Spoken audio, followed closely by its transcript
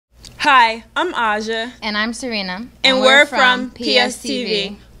Hi, I'm Aja. And I'm Serena. And we're from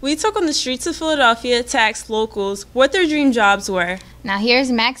PSTV. We took on the streets of Philadelphia to ask locals what their dream jobs were. Now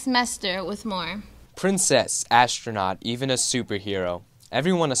here's Max Mester with more. Princess, astronaut, even a superhero.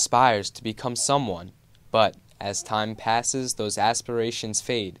 Everyone aspires to become someone. But as time passes, those aspirations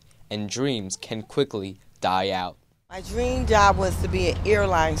fade, and dreams can quickly die out. My dream job was to be an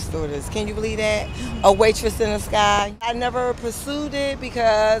airline stewardess. Can you believe that? A waitress in the sky. I never pursued it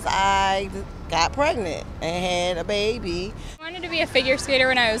because I got pregnant and had a baby. I wanted to be a figure skater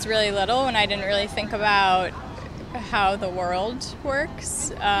when I was really little, and I didn't really think about how the world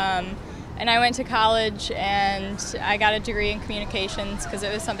works. And I went to college and I got a degree in communications because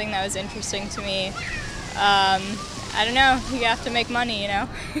it was something that was interesting to me. I don't know, you have to make money, you know?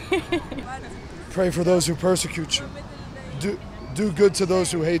 Pray for those who persecute you. Do good to those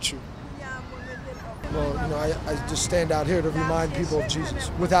who hate you. Well, I just stand out here to remind people of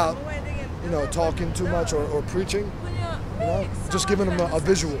Jesus without, talking too much or preaching. Just giving them a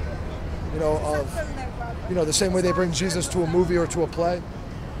visual, of, the same way they bring Jesus to a movie or to a play.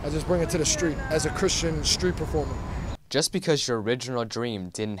 I just bring it to the street as a Christian street performer. Just because your original dream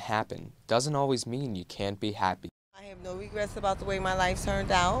didn't happen doesn't always mean you can't be happy. I have no regrets about the way my life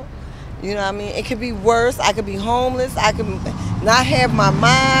turned out. You know what I mean? It could be worse. I could be homeless. I could not have my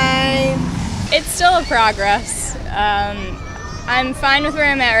mind. It's still a progress. I'm fine with where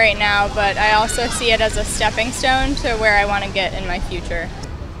I'm at right now, but I also see it as a stepping stone to where I want to get in my future.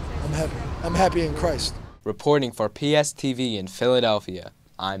 I'm happy. I'm happy in Christ. Reporting for PSTV in Philadelphia,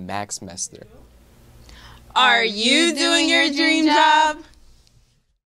 I'm Max Mester. Are you doing your dream job?